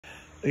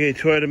Okay,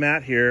 Toyota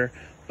Matt here.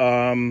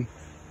 I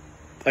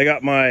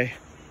got my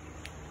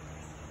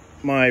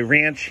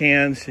ranch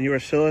hand, Senor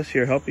Silas,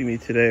 here helping me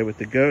today with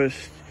the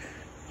Ghost.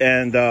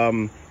 And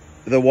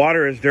the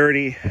water is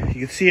dirty. You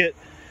can see it.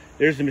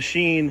 There's the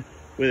machine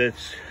with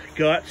its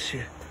guts.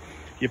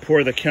 You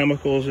pour the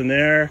chemicals in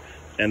there,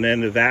 and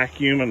then the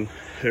vacuum, and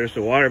there's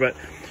the water. But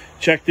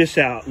check this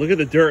out. Look at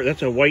the dirt.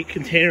 That's a white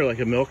container, like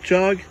a milk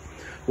jug.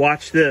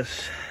 Watch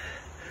this.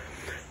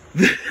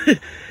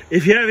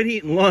 If you haven't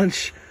eaten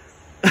lunch,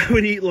 I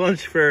would eat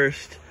lunch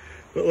first.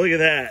 But look at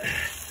that.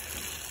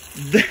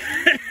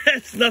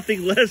 That's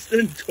nothing less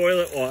than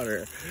toilet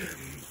water.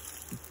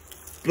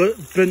 But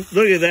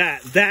look at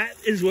that. That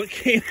is what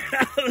came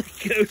out of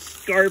the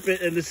Ghost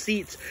carpet and the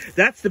seats.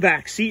 That's the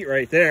back seat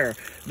right there.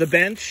 The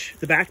bench,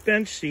 the back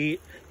bench seat.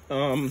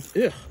 Ugh,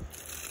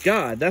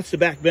 God, that's the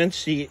back bench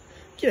seat.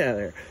 Get out of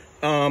there.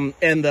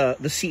 And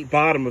the seat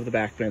bottom of the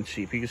back bench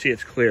seat. You can see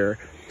it's clear.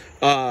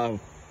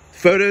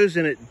 Photos,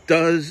 and it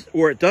does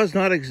or it does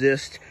not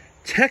exist.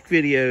 Tech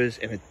videos,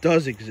 and it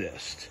does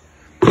exist.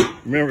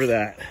 Remember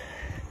that.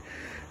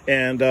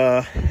 And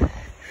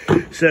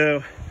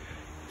so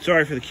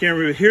sorry for the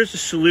camera, but here's the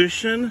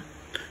solution.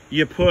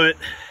 You put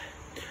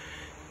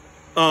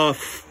a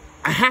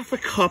half a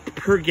cup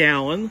per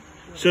gallon,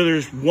 so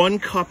there's 1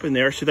 cup in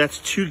there, so that's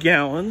 2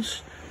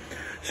 gallons.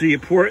 So you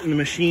pour it in the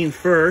machine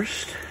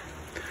first,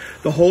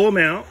 the whole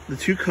amount, the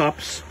 2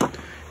 cups,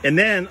 and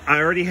then I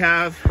already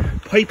have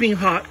piping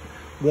hot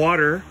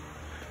water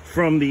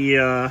from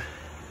the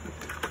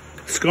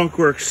Skunk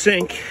Works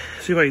sink.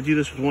 See if I can do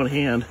this with one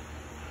hand.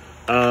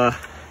 I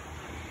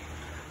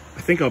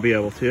think I'll be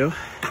able to,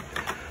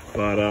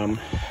 but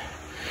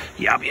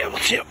yeah, I'll be able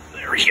to.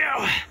 There we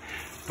go.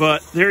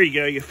 But there you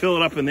go. You fill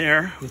it up in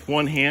there with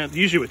one hand,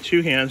 usually with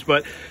 2 hands,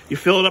 but you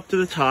fill it up to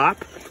the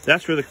top.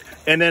 That's where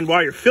and then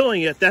while you're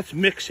filling it, that's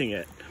mixing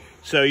it.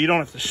 So you don't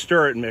have to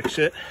stir it and mix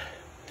it.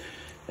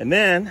 And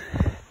then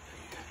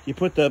you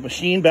put the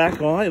machine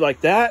back on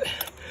like that.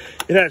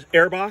 It has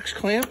airbox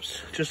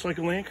clamps, just like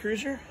a Land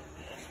Cruiser.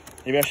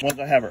 Maybe I should want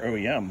to have our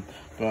OEM,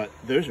 but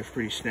those are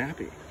pretty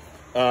snappy.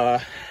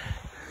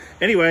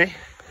 Anyway,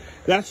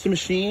 that's the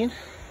machine.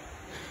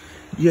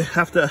 You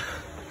have to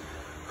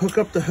hook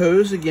up the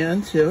hose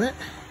again to it.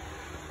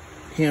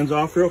 Hands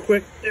off real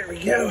quick. There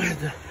we go. Had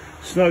to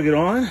snug it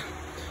on.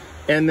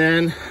 And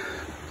then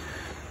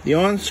the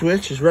on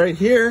switch is right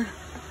here.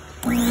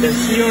 And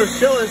Senor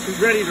Silas is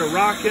ready to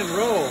rock and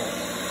roll.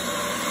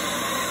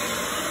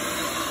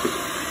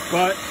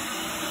 But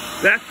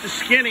that's the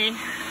Skinny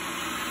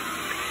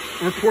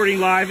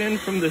reporting live in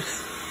from the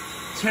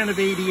 10 of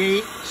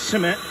 88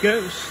 Cement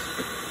Ghost.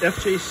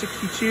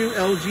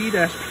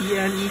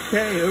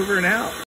 FJ62LG-PNEK over and out.